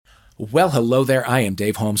Well, hello there. I am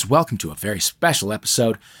Dave Holmes. Welcome to a very special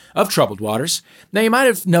episode of Troubled Waters. Now, you might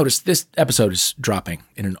have noticed this episode is dropping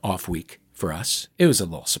in an off week for us. It was a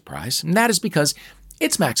little surprise, and that is because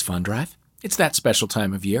it's MaxFunDrive. It's that special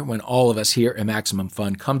time of year when all of us here at Maximum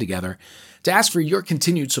Fun come together to ask for your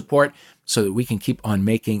continued support so that we can keep on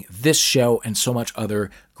making this show and so much other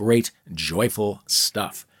great, joyful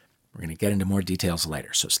stuff. We're going to get into more details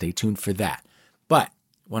later, so stay tuned for that. But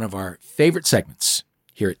one of our favorite segments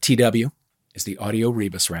here at TW is the Audio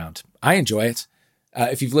Rebus Round. I enjoy it.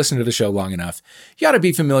 If you've listened to the show long enough, you ought to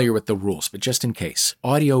be familiar with the rules, but just in case,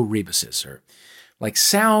 Audio Rebuses are like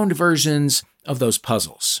sound versions of those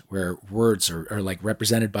puzzles where words are like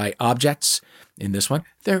represented by objects. In this one,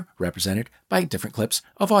 they're represented by different clips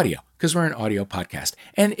of audio because we're an audio podcast.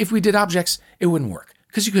 And if we did objects, it wouldn't work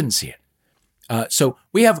because you couldn't see it. So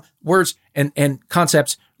we have words and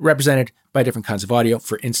concepts represented by different kinds of audio.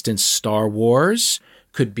 For instance, Star Wars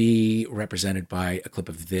could be represented by a clip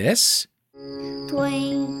of this.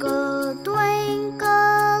 Twinkle,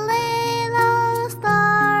 twinkle, little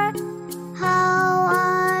star, how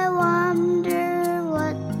I wonder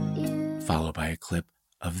what you... Followed by a clip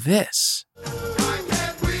of this. Why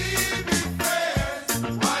can't we be friends?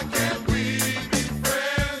 Why can't we be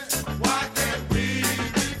friends? Why can't we be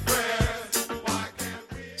friends? Why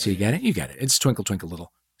can't we... So you get it? You get it. It's Twinkle, Twinkle,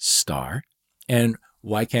 Little Star. And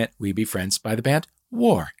Why Can't We Be Friends by the band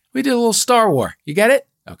War. We did a little Star War. You get it?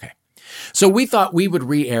 Okay. So we thought we would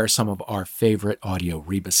re-air some of our favorite Audio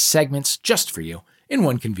Rebus segments just for you in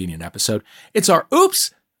one convenient episode. It's our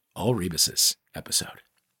Oops! All Rebuses episode.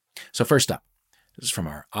 So first up, this is from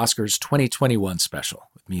our Oscars 2021 special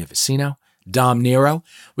with Mia Vicino, Dom Nero.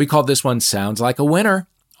 We called this one Sounds Like a Winner.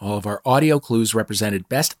 All of our audio clues represented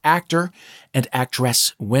Best Actor and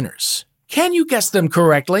Actress winners. Can you guess them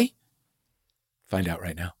correctly? Find out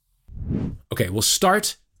right now. Okay, we'll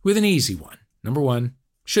start with an easy one. Number one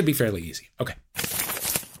should be fairly easy. Okay.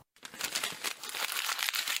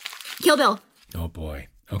 Kill Bill. Oh boy.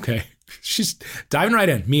 Okay. She's diving right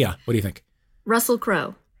in. Mia, what do you think? Russell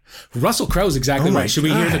Crowe. Russell Crowe's exactly right. Should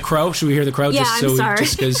we hear the crow? Should we hear the crow? Yeah, just I'm sorry.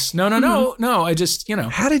 Just because. No. I just,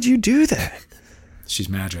 How did you do that? She's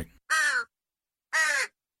magic.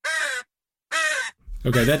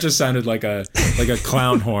 Okay, that just sounded like a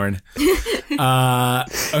clown horn. Okay.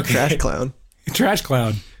 Trash clown.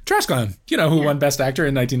 Trash clown. You know who won Best Actor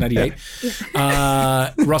in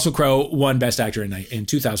 1998? Russell Crowe won Best Actor in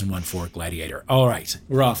 2001 for Gladiator. All right,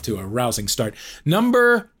 we're off to a rousing start.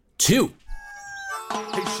 Number 2.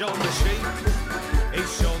 He's shown the shape.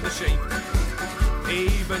 He's shown the shape. He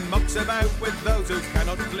even mucks about with those who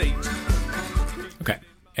cannot bleat. Okay,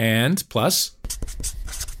 and plus.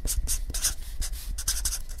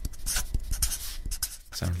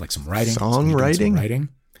 Sounded like some writing. Songwriting?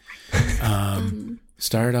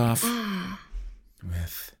 Started off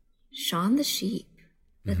with Shaun the Sheep.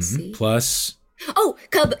 Let's see. plus. Oh,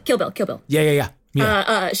 Kill Bill. Yeah.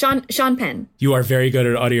 Mia. Sean Penn. You are very good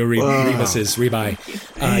at audio rebuses. Rebuy.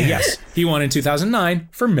 Yes, he won in 2009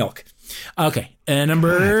 for Milk. Okay, and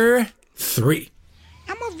number 3.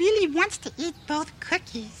 Elmo really wants to eat both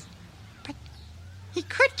cookies. But he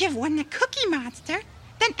could give one to Cookie Monster.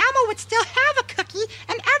 Then Elmo would still have a cookie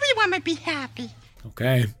and everyone would be happy.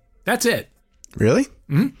 Okay, that's it. Really?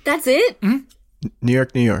 Mm-hmm. That's it? New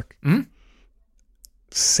York. Mm-hmm.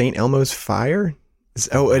 St. Elmo's Fire?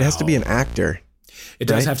 It has to be an actor. It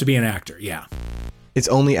does right? have to be an actor, yeah. It's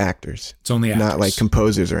only actors. It's only actors. Not like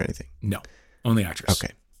composers or anything. No, only actors.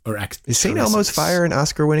 Okay. Or Is St. Elmo's Fire an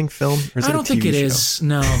Oscar-winning film? Or is I don't think it show? is.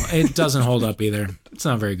 No, it doesn't hold up either. It's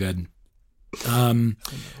not very good.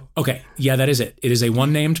 Okay, yeah, that is it. It is a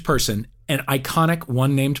one-named person, an iconic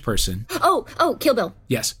one-named person. Oh, Kill Bill.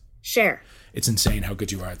 Yes. Cher. It's insane how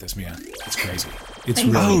good you are at this, Mia. It's crazy. It's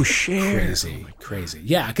really Cher. crazy.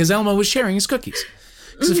 Yeah, because Elmo was sharing his cookies.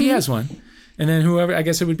 Because if he has one, and then whoever, I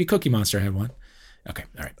guess it would be Cookie Monster had one. Okay,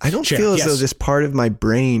 all right. I don't Cher, feel as yes. though this part of my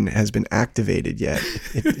brain has been activated yet.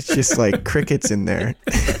 It's just like crickets in there.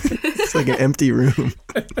 It's like an empty room.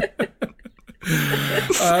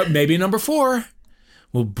 Maybe number 4.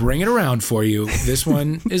 We'll bring it around for you. This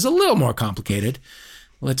one is a little more complicated.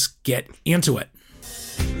 Let's get into it.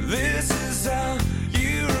 This is how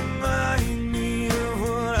you remind me of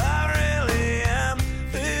what I really am.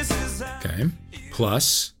 This is how... Okay.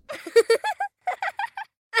 Plus.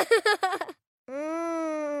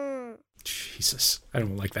 Jesus. I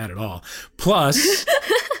don't like that at all. Plus.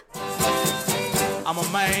 I'm a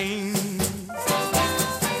man.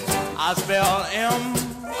 I spell M-A-N.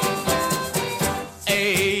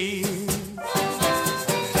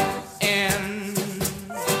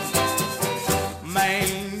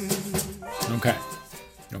 Man. Okay.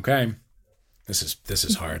 Okay. This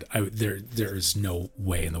is hard. There is no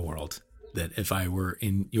way in the world that if I were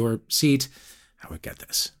in your seat, I would get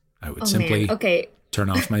this. I would simply turn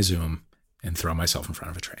off my Zoom and throw myself in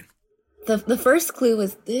front of a train. The first clue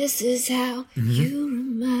was, this is how you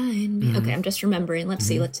remind me. Okay, I'm just remembering. Let's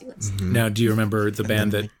see. Now, do you remember the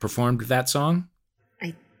band that performed that song?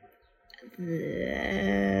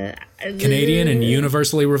 Canadian and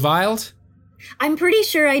universally reviled? I'm pretty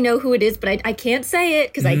sure I know who it is, but I can't say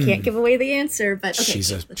it because I can't give away the answer. But okay,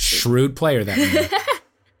 She's a shrewd player, that woman.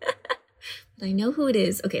 But I know who it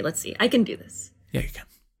is. Okay, let's see. I can do this. Yeah, you can.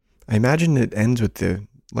 I imagine it ends with the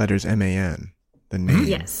letters MAN, the name.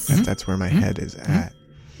 Yes. That's where my head is at.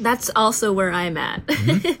 That's also where I'm at.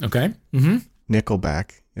 Okay.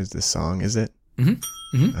 Nickelback is the song, is it?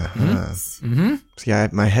 Mm-hmm. See,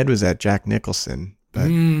 my head was at Jack Nicholson, but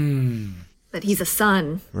But he's a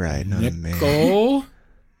son. right, not a man.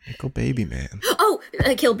 Nickel baby man. Oh,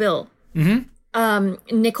 Kill Bill.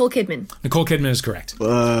 Nicole Kidman. Nicole Kidman is correct.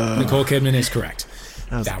 Nicole Kidman is correct.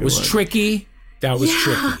 That was tricky. That was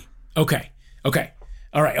tricky. Okay.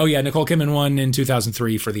 All right. Oh, yeah. Nicole Kidman won in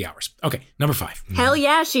 2003 for The Hours. Okay. Number 5. Hell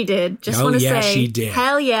yeah, she did. Just want to say. she did.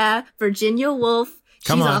 Hell yeah. Virginia Woolf.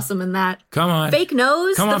 She's awesome in that. Come on. Fake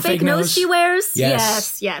nose. Come on, the fake nose she wears.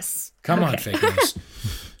 Yes. Yes. Come on, fake news.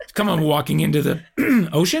 Come on, walking into the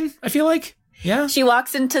ocean, I feel like. Yeah. She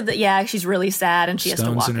walks into she's really sad and she has to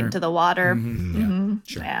Stones walk in her. into the water. Yeah,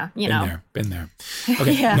 sure. Yeah, you know. Been there.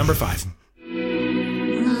 Okay, Yeah. number 5.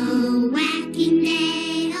 Oh, whacking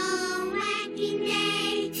day, our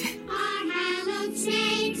hallowed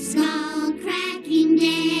saint, skull cracking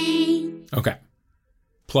day. Okay.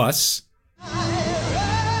 Plus,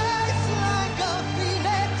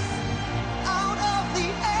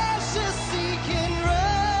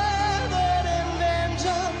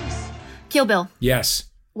 Kill Bill. yes.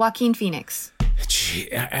 Joaquin Phoenix. Gee,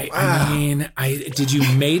 I mean, did you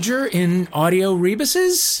major in audio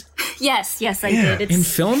rebuses Yes, I did. in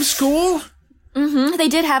film school? They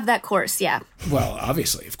did have that course, yeah. Well,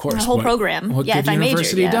 obviously, of course. The whole program. What Yeah, good if I majored,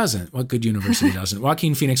 university yeah. doesn't? What good university doesn't?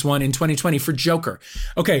 Joaquin Phoenix won in 2020 for Joker.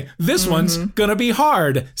 Okay, this one's gonna be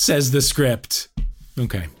hard, says the script.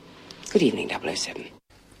 Okay. Good evening, 007.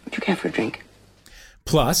 Would you care for a drink?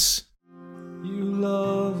 Plus, You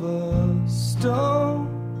love a stone.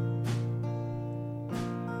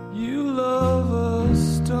 You love a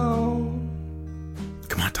stone.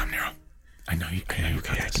 come on, Tom Nero. I know you got I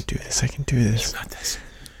this. can do this. I can do this. You got this.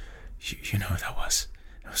 You know who that was?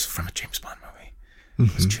 It was from a James Bond movie.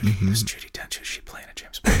 It was Judy. It was Judy Dench. She playing a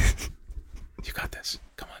James Bond. You got this.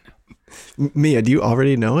 Come on now. Mia, do you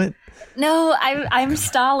already know it? No, I'm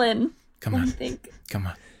Stalin. Come Let on. me think. Come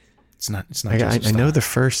on. It's not. I know the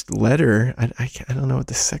first letter. I don't know what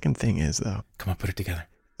the second thing is though. Come on, put it together.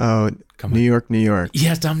 Oh, Come New on. York, New York.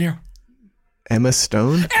 Yes, Tom Nero. Emma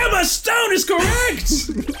Stone. Emma Stone is correct.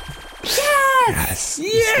 Yes.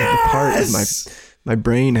 The part of my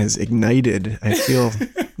brain has ignited. I feel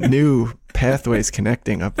new pathways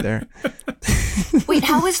connecting up there. Wait,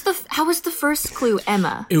 how was the first clue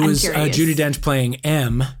Emma? It was I'm curious. Judi Dench playing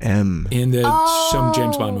M in some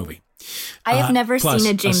James Bond movie. I have never plus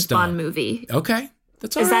seen a a James stone. Bond movie. Okay,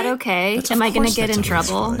 that's all Is right. that okay? That's- Am of I going course to get that's in okay.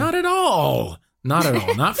 trouble? Not at all. Not at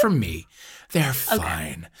all. Not from me. They're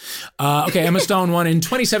fine. Okay, Emma Stone won in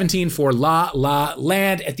 2017 for La La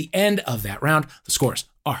Land. At the end of that round, the scores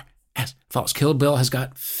are as follows. Kill Bill has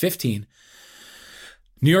got 15.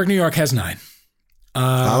 New York has 9.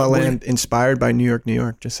 La La Land inspired by New York, New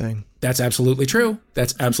York. Just saying. That's absolutely true.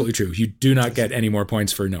 That's absolutely true. You do not get any more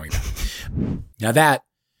points for knowing that. Now that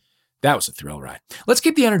was a thrill ride. Let's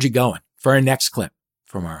keep the energy going for our next clip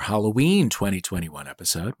from our Halloween 2021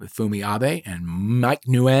 episode with Fumi Abe and Mike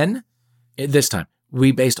Nguyen. This time,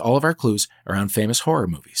 we based all of our clues around famous horror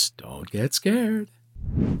movies. Don't get scared.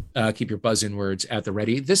 Keep your buzz-in words at the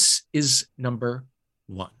ready. This is number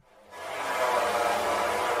 1.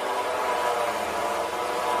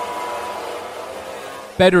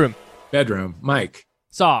 Bedroom. Mike.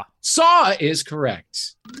 Saw. Saw is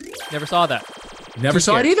correct. Never saw that. Never Too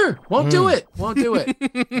saw it scared. either. Won't do it. Won't do it.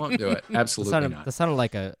 Won't do it. Absolutely not. That sounded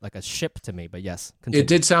like a ship to me, but yes. It Continue.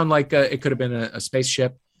 did sound like it could have been a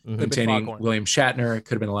spaceship containing Foghorn. William Shatner. It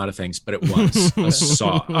could have been a lot of things, but it was a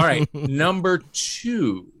saw. All right, number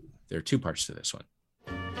 2. There are 2 parts to this one.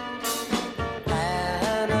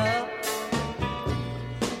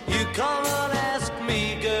 You come and ask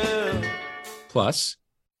me, girl. Plus,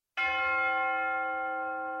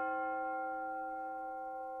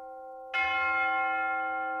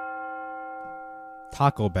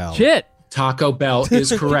 Taco Bell. Shit. Taco Bell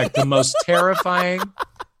is correct. The most terrifying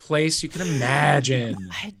place you can imagine.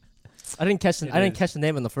 I didn't catch the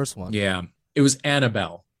name in the first one. Yeah, it was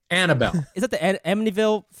Annabelle. Annabelle. Is that the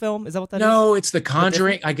Amityville film? Is that what that is? No, it's the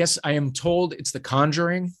Conjuring. I guess I am told it's the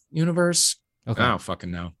Conjuring universe. Okay. I don't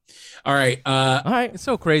fucking know. All right. All right. It's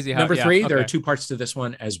so crazy how Number 3, there are okay. 2 parts to this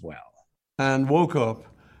one as well. And woke up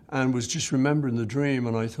and was just remembering the dream,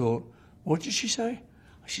 and I thought, what did she say?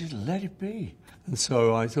 She said, let it be. And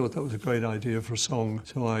so I thought that was a great idea for a song.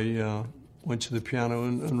 So I went to the piano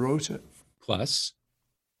and wrote it. Plus.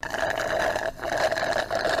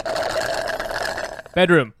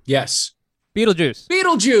 Bedroom. Yes. Beetlejuice.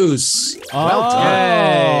 Beetlejuice. Well done.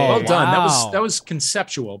 Yay. Well done. Wow. That was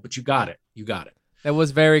conceptual, but you got it. You got it. That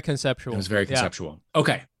was very conceptual. It was very Yeah. conceptual.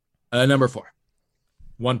 Okay. Number 4.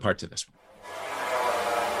 1 part to this one.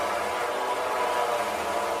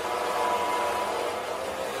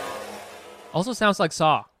 Also sounds like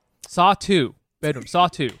Saw. Saw 2. Bedroom. Saw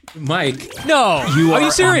 2. Mike, No. you are are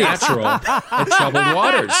you serious? natural at Troubled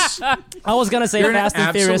Waters. I was gonna say You're an Fast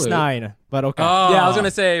and Furious absolute- 9, but okay. Yeah, I was gonna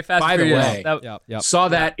say Fast By and the Furious. way, Yep. Saw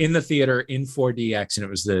that in the theater in 4DX, and it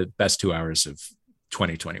was the best 2 hours of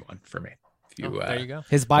 2021 for me. If you, there you go.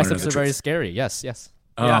 His wanna know biceps the are very truth. scary. Yes.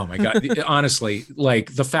 Oh Yeah. my God. Honestly,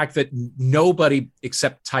 like the fact that nobody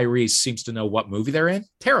except Tyrese seems to know what movie they're in,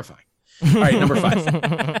 terrifying. All right, number 5.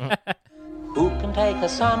 Who can take a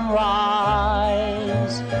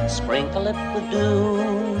sunrise, sprinkle it with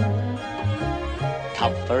dew,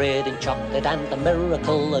 cover it in chocolate and a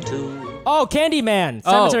miracle or two? Oh, Candyman.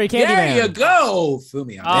 Oh, Cemetery There Candyman. you go.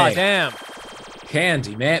 Fumi Oh, Ame. damn.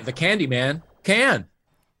 Candyman. The Candyman can.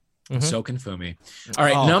 So can Fumi. All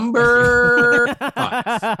right, Oh. number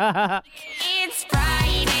 5. It's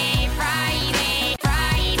Friday, Friday,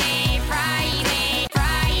 Friday, Friday,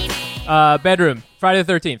 Friday. Bedroom. Friday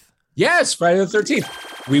the 13th. Yes, Friday the 13th.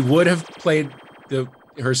 We would have played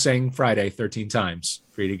her saying Friday 13 times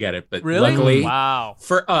for you to get it, but Really? luckily Wow.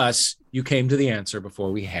 for us, you came to the answer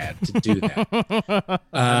before we had to do that.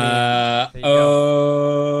 there you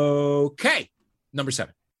go. Okay, number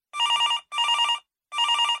 7.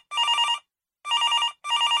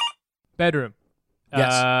 Bedroom.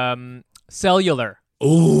 Yes. Cellular.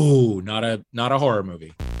 Ooh, not a horror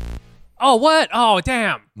movie. Oh, what? Oh,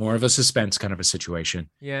 damn. More of a suspense kind of a situation.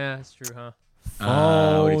 Yeah, that's true, huh?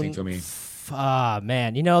 What do you think for me?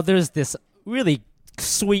 Man. You know, there's this really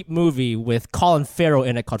sweet movie with Colin Farrell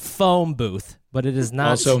in it called Phone Booth, but it is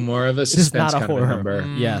not. Also, more of a is not suspense a kind horror. of a number.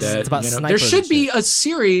 Yes, that, it's about you know, snipers there should and be shit. a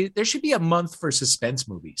series. There should be a month for suspense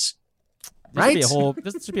movies, There right? should be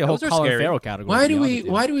a whole Those are Colin scary. Farrell category. Why to do be we honest with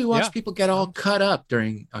you. why do we watch Yeah. people get all cut up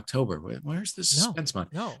during October? Where's the suspense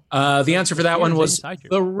month? No. The answer for that one was inside you.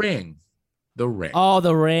 The Ring. The Ring. Oh,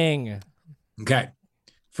 The Ring. Okay.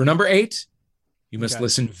 For number 8, you must Okay.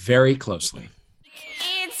 listen very closely.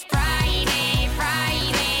 It's Friday,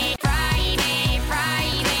 Friday, Friday, Friday,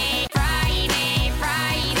 Friday,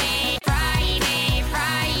 Friday, Friday,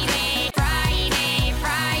 Friday, Friday,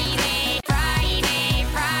 Friday, Friday,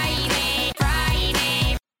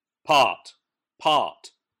 Friday, Friday. Part.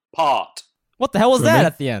 What the hell was For that me?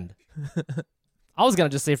 at the end? I was gonna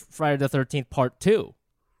just say Friday the 13th Part 2.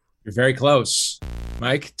 You're very close,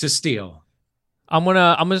 Mike, to steal. I'm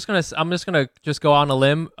just gonna go on a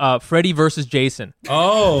limb. Freddy versus Jason.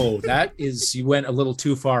 Oh, you went a little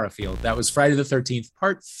too far afield. That was Friday the 13th,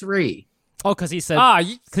 Part 3. Oh, because he said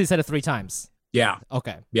it 3 times. Yeah.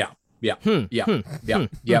 Okay. Yeah. Yep.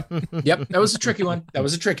 That was a tricky one.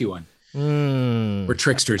 We're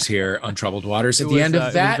tricksters here on Troubled Waters. At It the was, end it of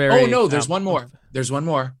was that, very, oh no, there's one more. There's one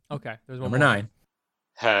more. Okay. There's one Number more. 9.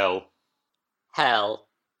 Hell.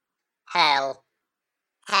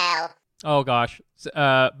 Oh gosh.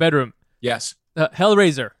 Bedroom. Yes.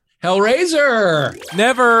 Hellraiser. Hellraiser.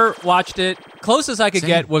 Never watched it. Closest I could Same.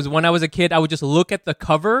 get was when I was a kid. I would just look at the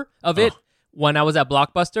cover of it when I was at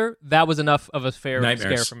Blockbuster. That was enough of a scare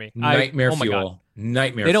for me. Nightmare oh my fuel. God.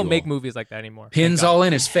 Nightmare They don't fuel. make movies like that anymore. Pins Thank God. all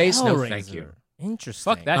in his face. No, Hellraiser. thank you.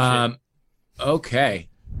 Interesting. Fuck that shit. Okay.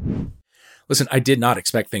 Listen, I did not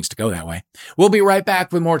expect things to go that way. We'll be right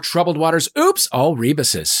back with more Troubled Waters. Oops, all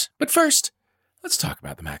Rebuses. But first, let's talk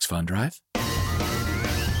about the MaxFunDrive.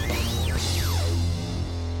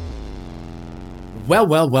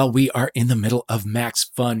 Well, we are in the middle of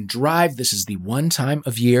MaxFunDrive. This is the one time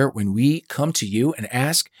of year when we come to you and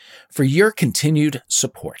ask for your continued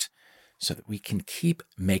support so that we can keep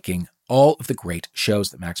making all of the great shows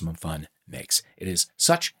that Maximum Fun makes. It is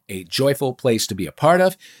such a joyful place to be a part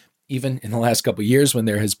of. Even in the last couple of years when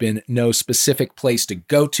there has been no specific place to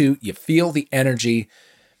go to, you feel the energy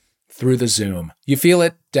through the Zoom. You feel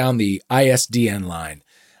it down the ISDN line.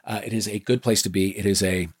 It is a good place to be.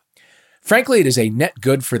 Frankly, it is a net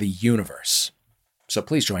good for the universe. So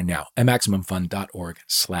please join now at MaximumFun.org/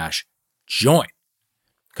 join.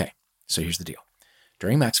 Okay, so here's the deal.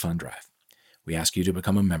 During MaxFunDrive, we ask you to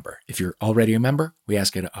become a member. If you're already a member, we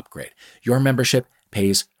ask you to upgrade. Your membership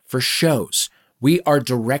pays for shows. We are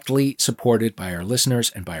directly supported by our listeners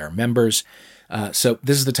and by our members. So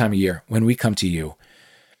this is the time of year when we come to you,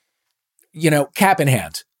 cap in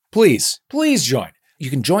hand. Please join. You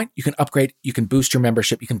can join, you can upgrade, you can boost your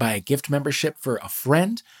membership. You can buy a gift membership for a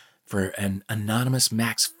friend, for an anonymous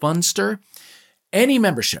Max Funster. Any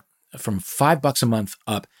membership from $5 a month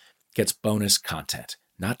up gets bonus content,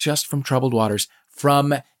 not just from Troubled Waters,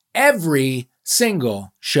 from every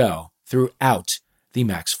single show throughout the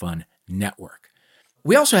Max Fun network.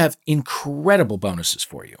 We also have incredible bonuses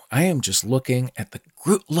for you. I am just looking at the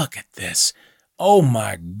group. Look at this. Oh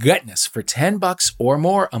my goodness. For $10 or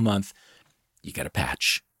more a month, you get a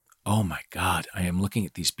patch. Oh my God. I am looking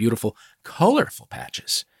at these beautiful, colorful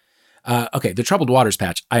patches. Okay, the Troubled Waters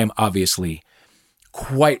patch, I am obviously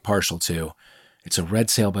quite partial to. It's a red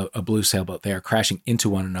sailboat, a blue sailboat. They are crashing into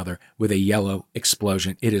one another with a yellow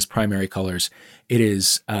explosion. It is primary colors. It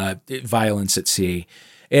is violence at sea.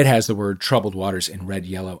 It has the word Troubled Waters in red,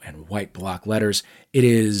 yellow, and white block letters. It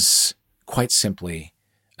is quite simply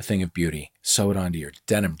a thing of beauty. Sew it onto your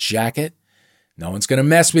denim jacket. No one's going to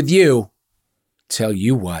mess with you. Tell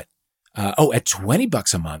you what. At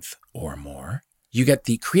 $20 a month or more, you get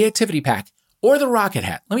the Creativity Pack or the Rocket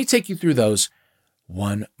Hat. Let me take you through those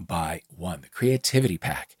one by one. The Creativity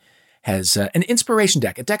Pack has an inspiration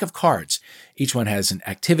deck, a deck of cards. Each one has an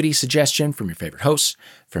activity suggestion from your favorite hosts,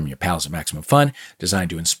 from your pals at Maximum Fun, designed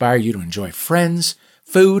to inspire you to enjoy friends,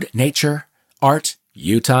 food, nature, art,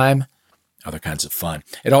 you time, other kinds of fun.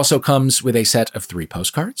 It also comes with a set of 3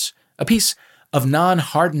 postcards, a piece of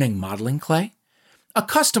non-hardening modeling clay, a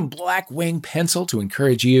custom black wing pencil to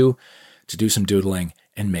encourage you to do some doodling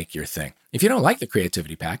and make your thing. If you don't like the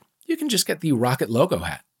Creativity Pack, you can just get the Rocket logo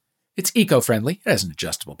hat. It's eco-friendly. It has an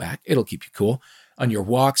adjustable back. It'll keep you cool on your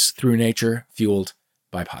walks through nature, fueled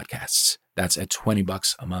by podcasts. That's at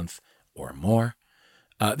 $20 a month or more.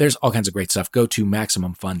 There's all kinds of great stuff. Go to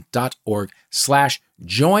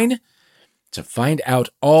MaximumFun.org/join to find out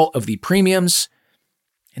all of the premiums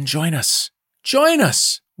and join us. Join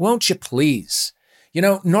us, won't you please?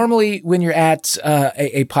 Normally when you're at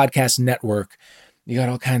a podcast network, you got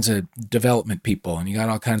all kinds of development people and you got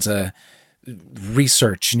all kinds of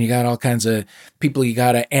research and you got all kinds of people you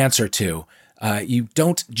got to answer to. You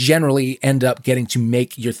don't generally end up getting to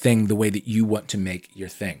make your thing the way that you want to make your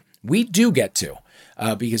thing. We do get to,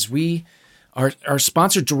 because we are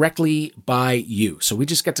sponsored directly by you. So we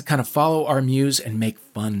just get to kind of follow our muse and make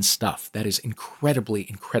fun stuff. That is incredibly,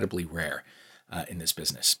 incredibly rare in this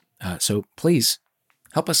business. So please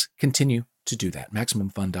help us continue to do that.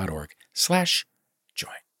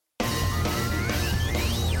 MaximumFun.org/join.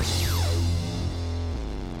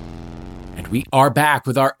 And we are back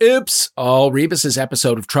with our Oops All Rebuses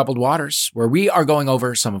episode of Troubled Waters, where we are going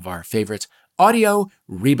over some of our favorite audio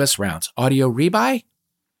rebus rounds. Audio rebuy?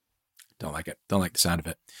 Don't like it. Don't like the sound of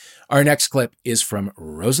it. Our next clip is from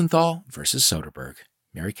Rosenthal versus Soderbergh.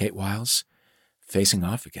 Mary-Kate Wiles facing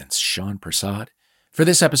off against Sean Prasad. For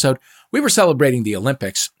this episode, we were celebrating the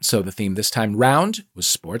Olympics, so the theme this time round was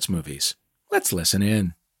sports movies. Let's listen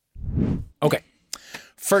in. Okay,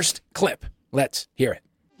 first clip. Let's hear it.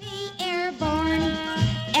 Be airborne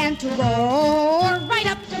and to roar right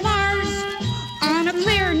up to Mars on a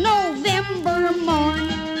clear November morn.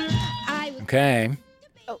 Okay.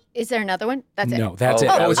 Oh, is there another one? That's it. No, that's it.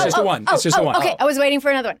 That was just the one. It's just the one. Okay, I was waiting for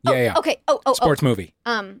another one. Yeah. Okay. Sports movie.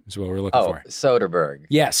 Is what we're looking for. Soderbergh.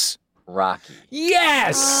 Yes. Rocky.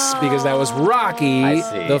 Yes, because that was Rocky,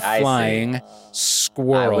 the flying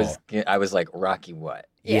squirrel. I was like, Rocky what?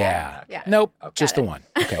 Yeah. Yeah. Nope, Okay. just the one.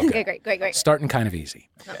 Okay. Okay, great. Starting kind of easy.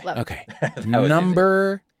 Love it. Okay.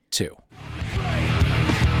 Number 2.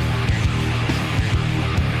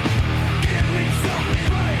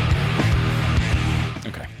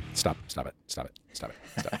 Okay. Stop it.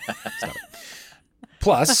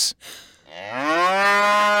 Plus,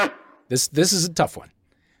 this is a tough one.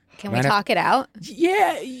 Can we talk it out?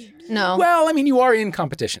 Yeah. No. Well, I mean, you are in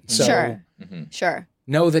competition, so Sure. Sure.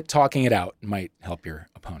 know that talking it out might help your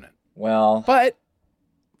opponent. Well, But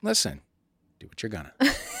listen, do what you're gonna.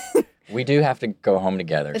 we do have to go home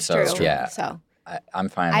together. It's so true. yeah, So I'm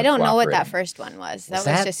fine. I with don't know what that cooperating. first one was. That Was was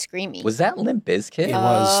that- just screamy. Was that Limp Bizkit? It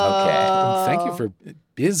was. Okay. Thank you for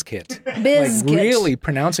Bizkit. Bizkit. Like really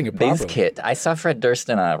pronouncing it properly. Bizkit. I saw Fred Durst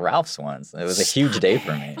in Ralph's once. It was a huge day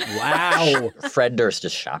for me. Wow. Fred Durst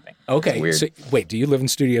just shopping. Okay. Weird. So, wait, do you live in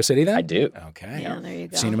Studio City then? I do. Okay. Yeah, there you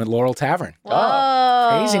go. Seen him at Laurel Tavern.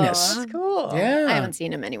 Whoa. Craziness. That's cool. cool. Yeah. I haven't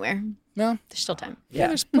seen him anywhere. Well, There's still time. yeah,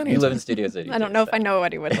 there's plenty You of live time. in Studio City. I don't know if I know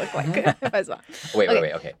what he would look like if I saw him. Wait.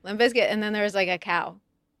 Okay. Limp Bizkit, and then there was like a cow.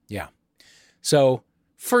 Yeah. So,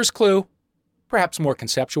 first clue, perhaps more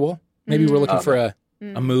conceptual. Maybe we're looking for a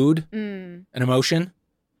mood, an emotion.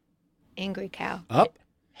 Angry cow. Up.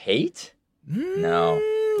 Hate? No.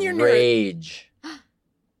 You're near it. Rage.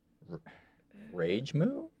 Rage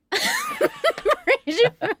moo? Yeah.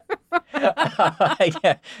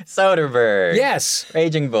 Soderbergh. Yes.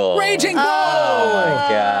 Raging Bull. Raging Bull. Oh my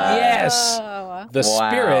God. Yes. Oh. The Wow.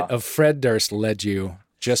 spirit of Fred Durst led you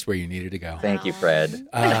just where you needed to go. Thank you, Fred.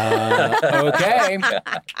 Okay.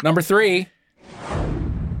 Number 3.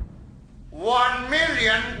 $1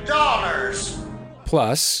 million.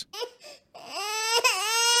 Plus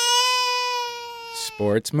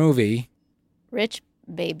sports movie. Rich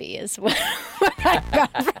Baby is what I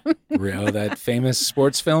got from That famous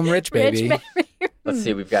sports film, Rich Baby. Rich Baby. Let's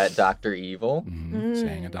see. We've got Dr. Evil.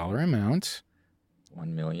 Saying a dollar amount. $1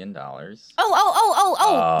 million.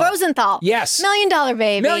 Oh, Rosenthal. Yes. $1 Million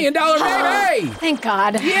Baby. $1 Million Baby. Thank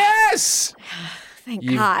God. Yes. Thank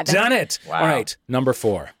You've God. done it. Wow. All right. Number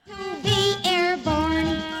 4. Be airborne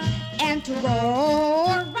and to roar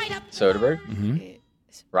right up. Soderbergh.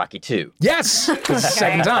 Rocky 2. Yes. This is the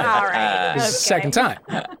second time. All right. This is the second time.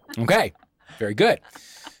 Okay. Very good.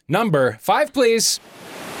 Number 5, please.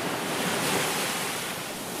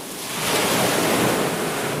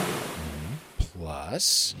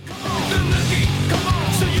 Plus.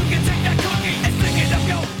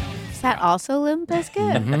 Is that also Limp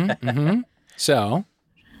Bizkit? So,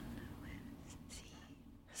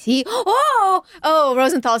 See? Oh,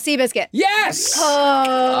 Rosenthal Seabiscuit. yes.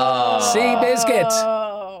 Oh. Seabiscuit.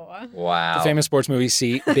 Oh. Wow. The famous sports movie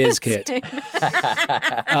Seabiscuit.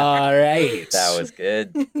 All right. That was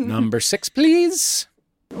good. Number 6, please.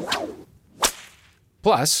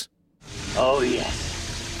 Plus. Oh, yes.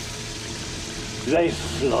 They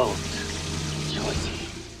float. Joyce.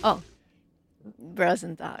 Oh.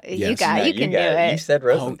 Rosenthal. You Yes. got No, you can do got it. You said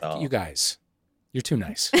Rosenthal. Oh, you guys. You're too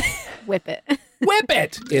nice. Whip it. Whip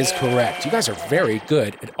it is correct. You guys are very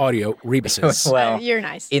good at audio rebuses. Well, You're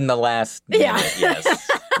nice. in the last Yeah. minute, yes.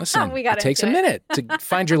 Listen, We got it takes a into it. minute to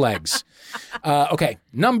find your legs. Okay,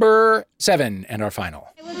 number 7 and our final.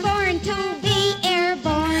 I was born to be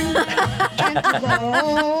airborne and to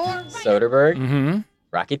roar. Soderbergh.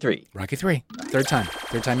 Rocky 3. Rocky 3. Third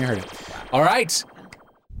time you heard it. All right.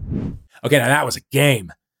 Okay, now that was a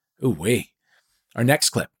game. Ooh wee. Our next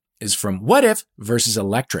clip is from What If versus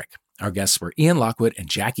Electric. Our guests were Ian Lockwood and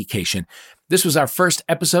Jackie Cation. This was our first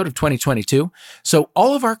episode of 2022, so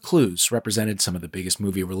all of our clues represented some of the biggest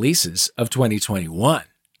movie releases of 2021.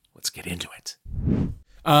 Let's get into it.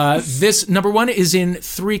 This number 1 is in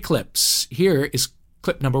 3 clips. Here is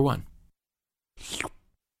clip number 1.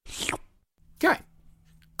 Okay.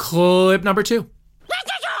 Clip number 2.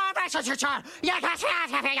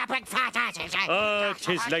 Oh,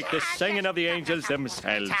 'tis like the singing of the angels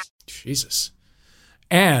themselves. Jesus.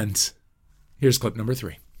 And here's clip number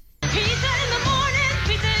 3.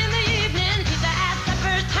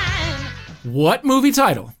 What movie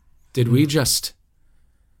title did we just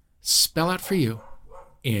spell out for you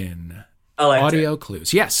in audio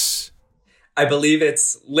clues? Yes. I believe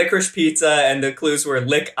it's licorice pizza, and the clues were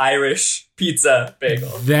lick Irish pizza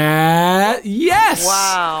bagel. Yes!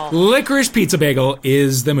 Wow. Licorice Pizza Bagel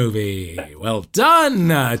is the movie. Well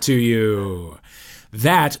done to you.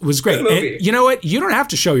 That was great. Good movie. And you know what? You don't have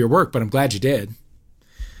to show your work, but I'm glad you did.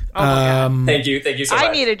 Oh my God. Thank you so much.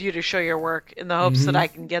 I needed you to show your work in the hopes that I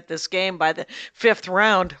can get this game by the 5th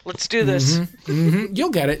round. Let's do this. You'll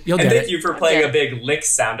get it. You'll And get thank it. you for playing a big lick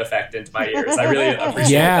sound effect into my ears. I really appreciate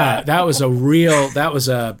Yeah, that was a real. That was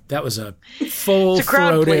a full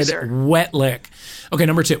throated pleaser. wet lick. Okay,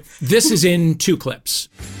 number 2. This is in 2 clips.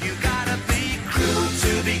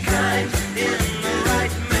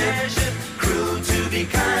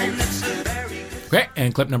 Okay,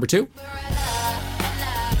 and clip number 2.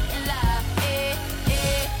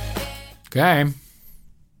 Okay.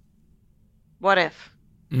 What if?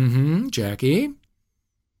 Jackie.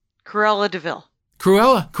 Cruella DeVille.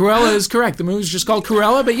 Cruella. Cruella is correct. The movie's just called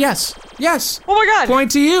Cruella, but yes. Oh my God.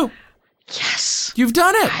 Point to you. Yes. You've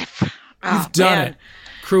done it. You've done man. it.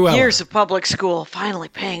 Cruella. Years of public school finally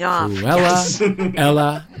paying off. Cruella.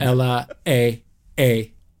 Ella. A.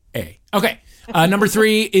 Okay. Number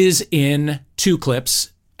 3 is in 2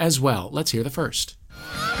 clips as well. Let's hear the first.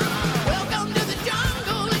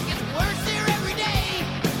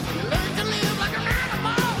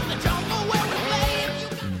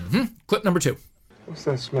 Clip number 2. What's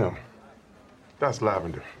that smell? That's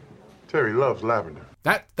lavender. Terry loves lavender.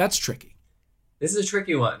 That's tricky. This is a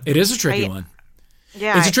tricky one. It is a tricky one.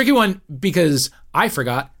 Yeah. It's a tricky one because I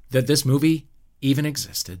forgot that this movie even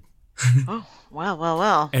existed. Oh,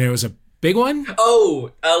 well. And it was a big one?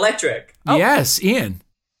 Oh, Electric. Yes, Ian.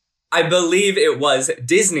 I believe it was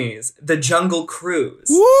Disney's The Jungle Cruise.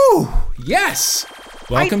 Woo! Yes.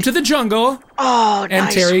 Welcome to the jungle. Oh, and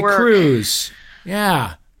nice Terry work. Crews.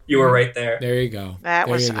 Yeah. You were right there. There you go. That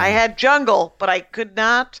There was. you go. I had Jungle, but I could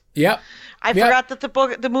not. Yep. I Yep. forgot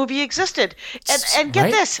that the movie existed. And get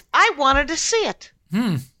Right? this, I wanted to see it.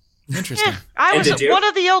 Interesting. I And was did you? one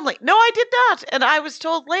of the only. No, I did not. And I was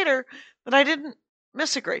told later that I didn't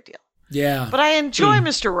miss a great deal. Yeah. But I enjoy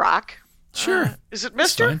Mr. Rock. Sure. Is it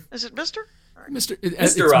That's Mr.? fine. Is it Mr.? Mr. Mr.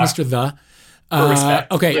 It's Rock. Mr. The. For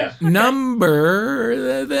respect. Okay. Yeah.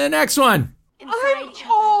 Number the next one. I'm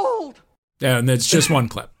old. Yeah, and it's just one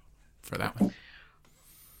clip for that one.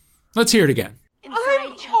 Let's hear it again.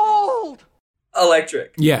 I'm old.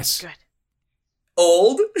 Electric. Yes. Good.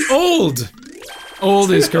 Old? Old.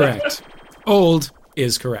 Old is correct. Old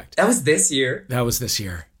is correct. That was this year. That was this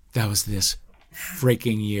year. That was this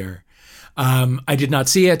freaking year. I did not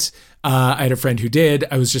see it. I had a friend who did.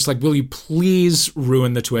 I was just like, will you please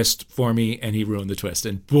ruin the twist for me? And he ruined the twist.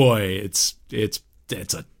 And boy, it's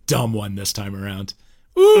a dumb one this time around.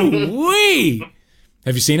 Ooh wee!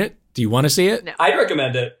 Have you seen it? Do you want to see it? No. I'd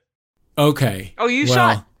recommend it. Okay. Oh, you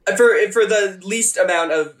saw it. For the least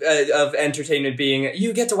amount of entertainment being,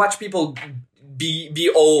 you get to watch people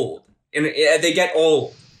be old. And they get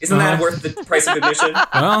old. Isn't that worth the price of admission?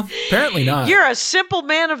 Well, apparently not. You're a simple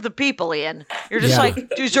man of the people, Ian. You're just Yeah.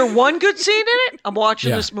 like, is there one good scene in it? I'm watching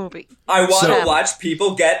Yeah. this movie. I want So- to watch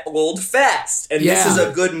people get old fast. And Yeah. this is a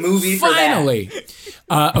good movie for that. Finally.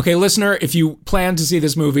 Okay, listener, if you plan to see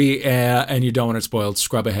this movie and you don't want it spoiled,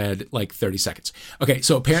 scrub ahead like 30 seconds. Okay,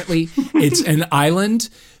 so apparently it's an island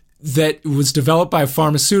that was developed by a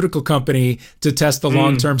pharmaceutical company to test the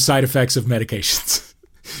long-term side effects of medications.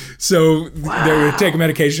 So they would take a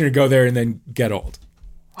medication and go there and then get old.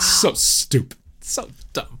 Wow. So stupid. So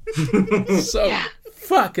dumb. So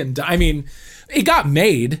fucking dumb. I mean, it got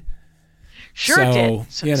made. Sure it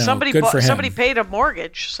did. So, you know, somebody good for him. somebody paid a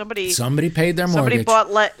mortgage. Somebody paid their mortgage. Somebody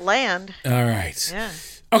bought land. All right. Yeah.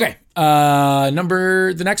 Okay.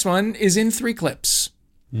 The next one is in 3 clips.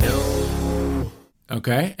 No.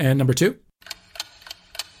 Okay. And number 2.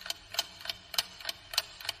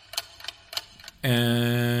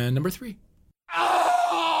 And number 3.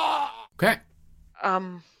 Okay.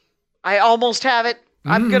 I almost have it.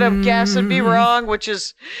 I'm gonna guess and be wrong, which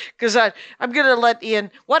is because I'm gonna let Ian.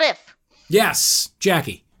 What if? Yes,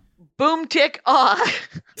 Jackie. Boom tick ah.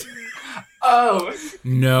 Oh.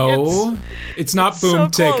 No, it's not Boom so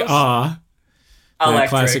Tick close. Ah. The Electric.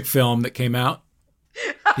 classic film that came out.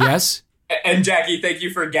 Yes. And Jackie, thank you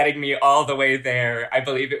for getting me all the way there. I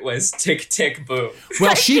believe it was Tick Tick Boom.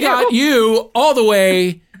 Well, she got you all the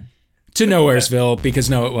way to Nowheresville because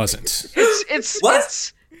no, it wasn't. It's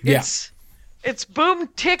What? It's boom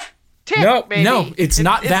tick tick. No, maybe. no, it's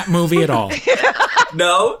not that movie at all.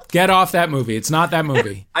 No? Get off that movie. It's not that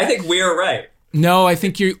movie. I think we're right. No, I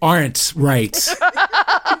think you aren't right.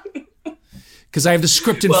 Because I have the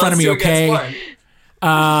script in front of me, let's do okay? against one.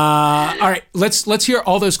 All right, let's hear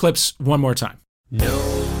all those clips one more time.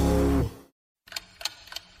 No.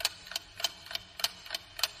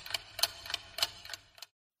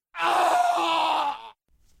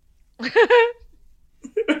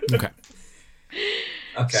 Okay.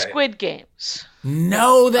 Okay. Squid Games.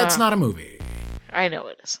 No, that's not a movie. I know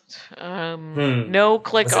it isn't. No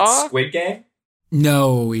click Was it off. Squid Game?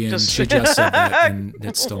 No, Ian, Just- she just said that, and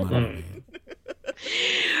it's still not a movie.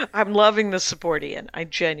 I'm loving the support, Ian. I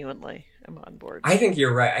genuinely am on board. I think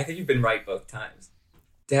you're right. I think you've been right both times.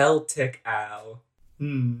 Del Tick Ow.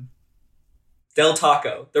 Del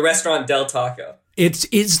Taco. The restaurant Del Taco. It's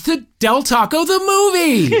the Del Taco the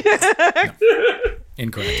movie. No,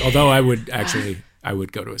 incorrect. Although I would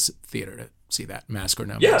go to a theater to see that, mask or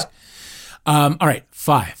no mask. All right,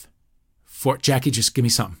 5, 4. Jackie, just give me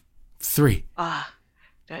something. 3.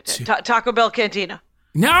 Taco Bell Cantina.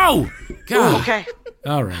 No. God. Okay.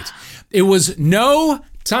 All right. It was No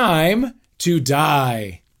Time to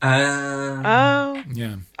Die. Oh.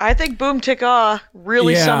 Yeah. I think Boom Tick Ah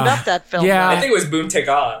really Yeah. summed up that film. Yeah. I think it was Boom Tick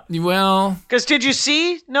Ah. Well, Because did you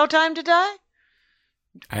see No Time to Die?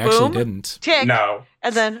 I actually Boom, didn't. Tick. No.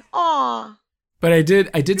 And then aw. But I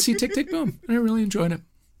did see Tick Tick Boom, and I really enjoyed it.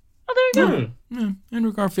 Oh, there you go. Yeah,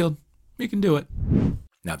 Andrew Garfield, you can do it.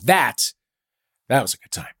 Now that was a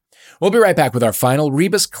good time. We'll be right back with our final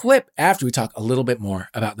Rebus clip after we talk a little bit more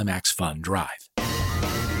about the MaxFunDrive.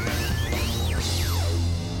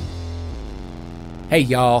 Hey,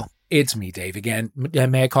 y'all. It's me, Dave, again.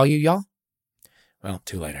 May I call you y'all? Well,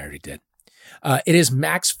 too late. I already did. It is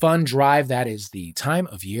MaxFunDrive. That is the time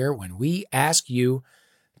of year when we ask you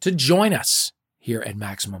to join us here at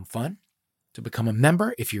Maximum Fun, to become a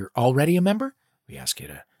member. If you're already a member, we ask you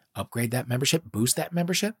to upgrade that membership, boost that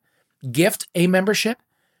membership, gift a membership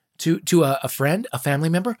to a friend, a family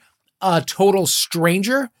member, a total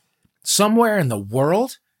stranger somewhere in the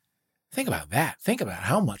world. Think about that. Think about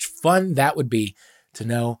how much fun that would be to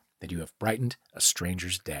know that you have brightened a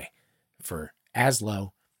stranger's day for as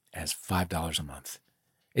low as $5 a month.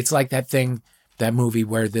 It's like that movie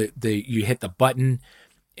where you hit the button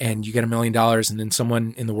and you get $1 million and then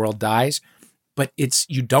someone in the world dies, but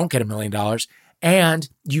you don't get $1 million and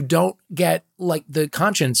you don't get like the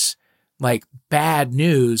conscience, like bad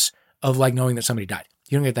news of like knowing that somebody died.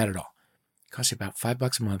 You don't get that at all. It costs you about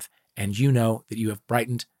 $5 a month and you know that you have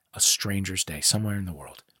brightened a stranger's day somewhere in the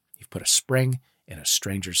world. You've put a spring in a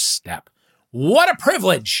stranger's step. What a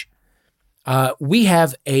privilege! We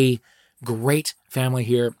have a great family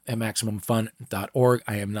here at MaximumFun.org.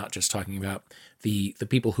 I am not just talking about the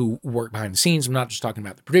people who work behind the scenes. I'm not just talking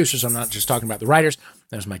about the producers. I'm not just talking about the writers.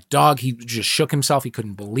 That was my dog. He just shook himself. He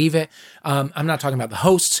couldn't believe it. I'm not talking about the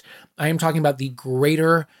hosts. I am talking about the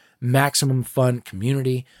greater Maximum Fun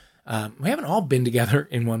community. We haven't all been together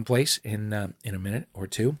in one place in a minute or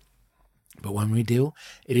two, but when we do,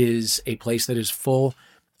 it is a place that is full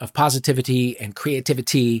of positivity and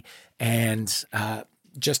creativity and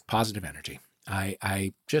just positive energy.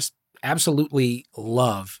 I just absolutely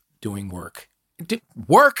love doing work.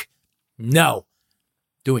 Work? No.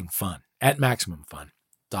 Doing fun at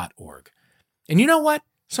MaximumFun.org. And you know what?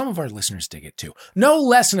 Some of our listeners dig it too. No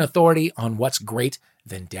less an authority on what's great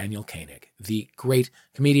than Danielle Koenig, the great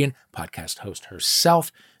comedian, podcast host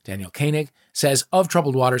herself. Danielle Koenig says, of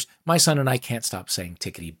Troubled Waters, my son and I can't stop saying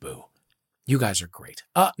tickety boo. You guys are great.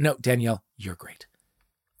 No, Danielle, you're great.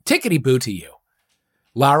 Tickety boo to you.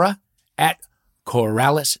 Lara at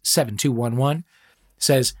Corrales7211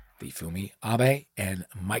 says, the Fumi Abe and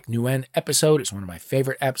Mike Nguyen episode is one of my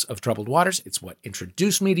favorite eps of Troubled Waters. It's what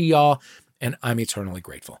introduced me to y'all, and I'm eternally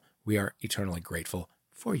grateful. We are eternally grateful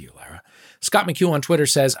for you, Lara. Scott McHugh on Twitter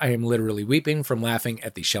says, I am literally weeping from laughing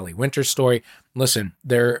at the Shelley Winter story. Listen,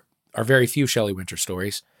 there are very few Shelley Winter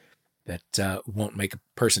stories that won't make a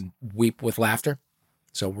person weep with laughter.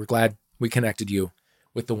 So we're glad we connected you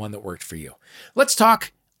with the one that worked for you. Let's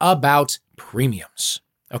talk about premiums.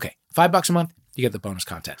 Okay, $5 a month, you get the bonus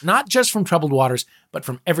content. Not just from Troubled Waters, but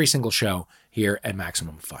from every single show here at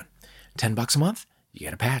Maximum Fun. $10 a month, you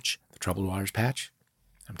get a patch. The Troubled Waters patch.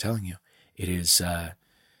 I'm telling you, it is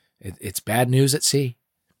it's bad news at sea.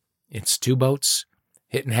 It's two boats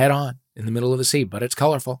hitting head on in the middle of the sea, but it's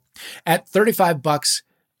colorful. At $35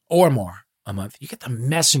 or more a month, you get the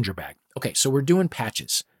messenger bag. Okay, so we're doing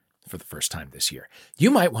patches for the first time this year.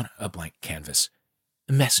 You might want a blank canvas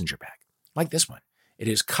messenger bag like this one. It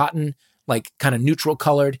is cotton, like kind of neutral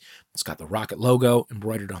colored. It's got the Rocket logo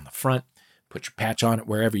embroidered on the front. Put your patch on it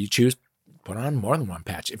wherever you choose. Put on more than one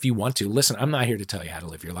patch if you want to. Listen, I'm not here to tell you how to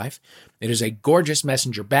live your life. It is a gorgeous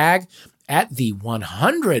messenger bag at the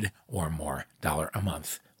 $100 or more a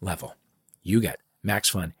month level. You get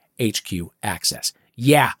MaxFun HQ access.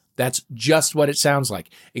 Yeah, that's just what it sounds like.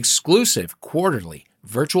 Exclusive quarterly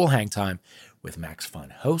virtual hang time with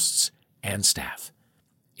MaxFun hosts and staff.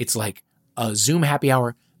 It's like a Zoom happy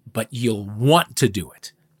hour, but you'll want to do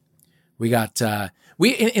it. We got,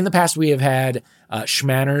 in the past, we have had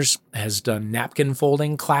Schmanners has done napkin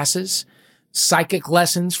folding classes, psychic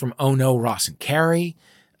lessons from Oh No, Ross and Carrie,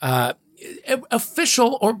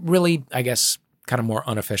 official, or really, I guess, kind of more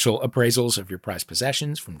unofficial appraisals of your prized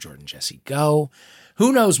possessions from Jordan Jesse Go.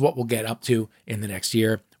 Who knows what we'll get up to in the next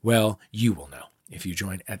year? Well, you will know if you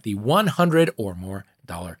join at the $100 or more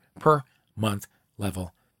per month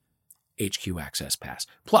level HQ Access Pass.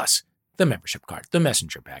 Plus, the membership card, the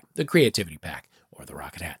messenger bag, the creativity pack, or the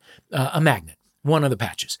rocket hat, a magnet, one of the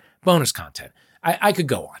patches, bonus content. I could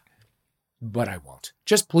go on, but I won't.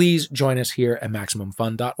 Just please join us here at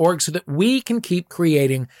MaximumFun.org so that we can keep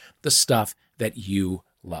creating the stuff that you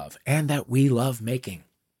love and that we love making.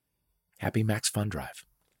 Happy Max Fun Drive.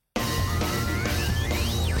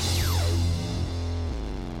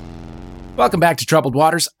 Welcome back to Troubled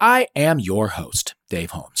Waters. I am your host,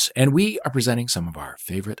 Dave Holmes, and we are presenting some of our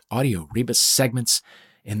favorite audio Rebus segments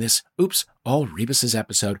in this Oops, All Rebuses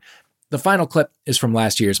episode. The final clip is from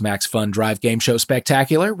last year's Max Fun Drive Game Show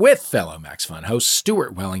Spectacular with fellow Max Fun hosts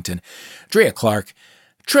Stuart Wellington, Drea Clark,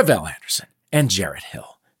 Travell Anderson, and Jarrett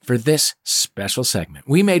Hill. For this special segment,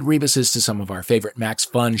 we made rebuses to some of our favorite Max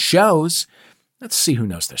Fun shows. Let's see who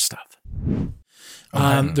knows their stuff.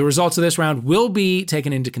 The results of this round will be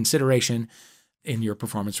taken into consideration in your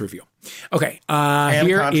performance review. Okay, And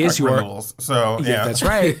here contract is your renewals, so, yeah. that's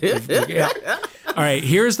right. Yeah. All right,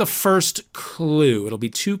 here's the first clue. It'll be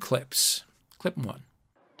 2 clips. Clip 1.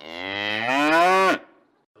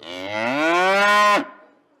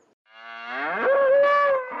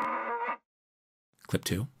 Clip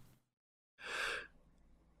 2.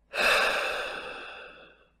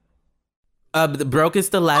 The broken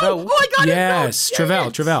stiletto. Oh my God! Yes,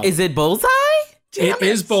 Travell. Is it bullseye? It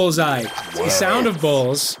is bullseye. The sound of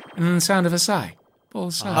bulls and then the sound of a sigh.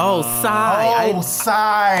 Bullseye. Oh, sigh. Oh,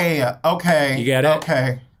 sigh. Okay. You get it?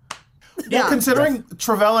 Okay. Well, considering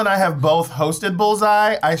Travell and I have both hosted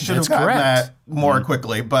Bullseye, I should have gotten that more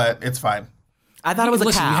quickly, but it's fine. I thought it was a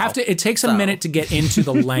Listen, cow. you have to. It takes a minute to get into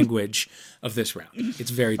the language of this round. It's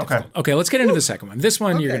very difficult. Okay, let's get into the second one. This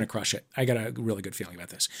one, you're going to crush it. I got a really good feeling about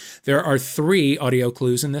this. There are 3 audio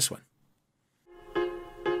clues in this one.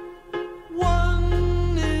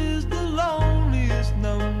 One is the loneliest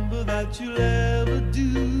number that you'll ever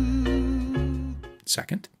do.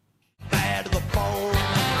 Second. Bad to the bone.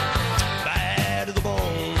 Bad to the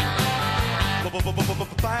bone.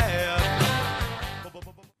 Bad.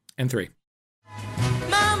 And 3.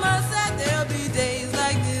 Mama said there'll be days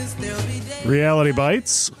like this. There'll be days. Reality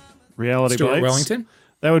Bites. Reality Stuart Bites. Wellington?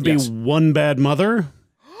 That would be One Bad Mother.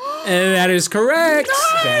 And that is correct.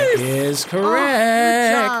 Nice! That is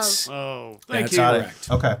correct. Oh, That's you.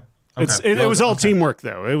 correct. Okay. It was all teamwork,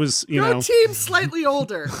 though. It was, you Your know. team's slightly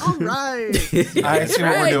older. All right. I see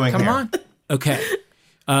what we're doing Come here. on. Okay.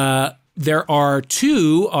 There are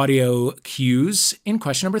 2 audio cues in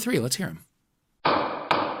question number 3. Let's hear them.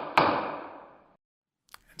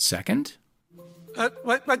 Second.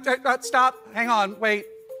 Stop. Hang on. Wait.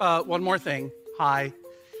 One more thing. Hi.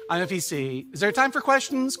 I'm FEC. Is there time for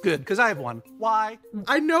questions? Good, because I have one. Why?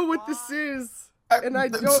 I know what this is. And I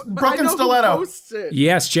don't. Broken I know Stiletto. Who hosts it.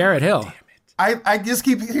 Yes, Jarrett Hill. I just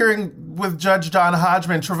keep hearing with Judge John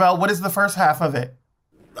Hodgman, Travell, what is the first half of it?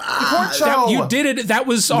 The court show. You did it. That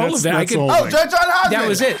was all of it. That's all Oh, Judge John Hodgman. That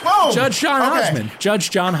was it. Boom. Judge John Okay. Hodgman. Judge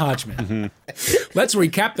John Hodgman. Let's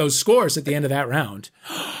recap those scores at the end of that round.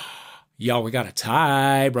 Y'all, we got a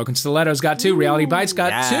tie. Broken Stiletto's got 2. Reality Bites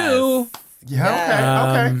got 2.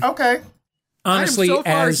 Yeah, okay. Honestly, I'm so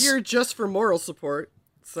far as here just for moral support.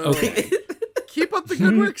 So Okay. keep up the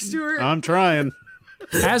good work, Stuart. I'm trying.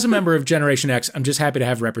 As a member of Generation X, I'm just happy to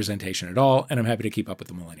have representation at all, and I'm happy to keep up with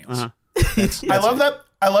the millennials. I love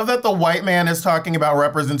that the white man is talking about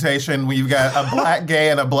representation. We've got a black gay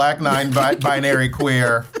and a black non-binary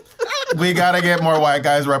queer. We got to get more white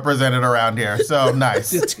guys represented around here. So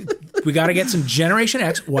nice. We got to get some Generation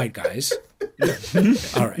X white guys.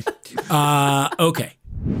 All right. Okay.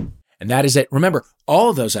 And that is it. Remember, all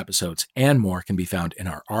of those episodes and more can be found in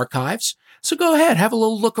our archives. So go ahead, have a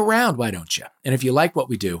little look around, why don't you? And if you like what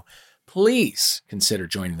we do, please consider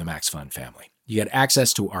joining the Max Fun family. You get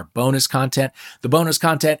access to our bonus content, the bonus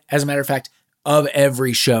content, as a matter of fact, of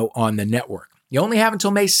every show on the network. You only have until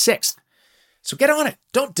May 6th. So get on it.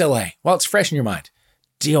 Don't delay while it's fresh in your mind.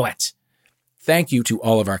 Do it. Thank you to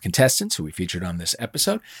all of our contestants who we featured on this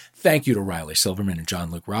episode. Thank you to Riley Silverman and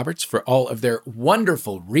John Luke Roberts for all of their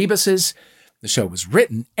wonderful rebuses. The show was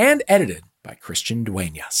written and edited by Christian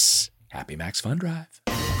Dueñas. Happy MaxFunDrive.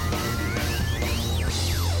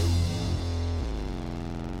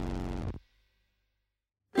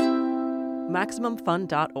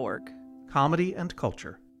 MaximumFun.org. Comedy and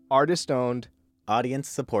culture. Artist owned. Audience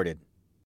supported.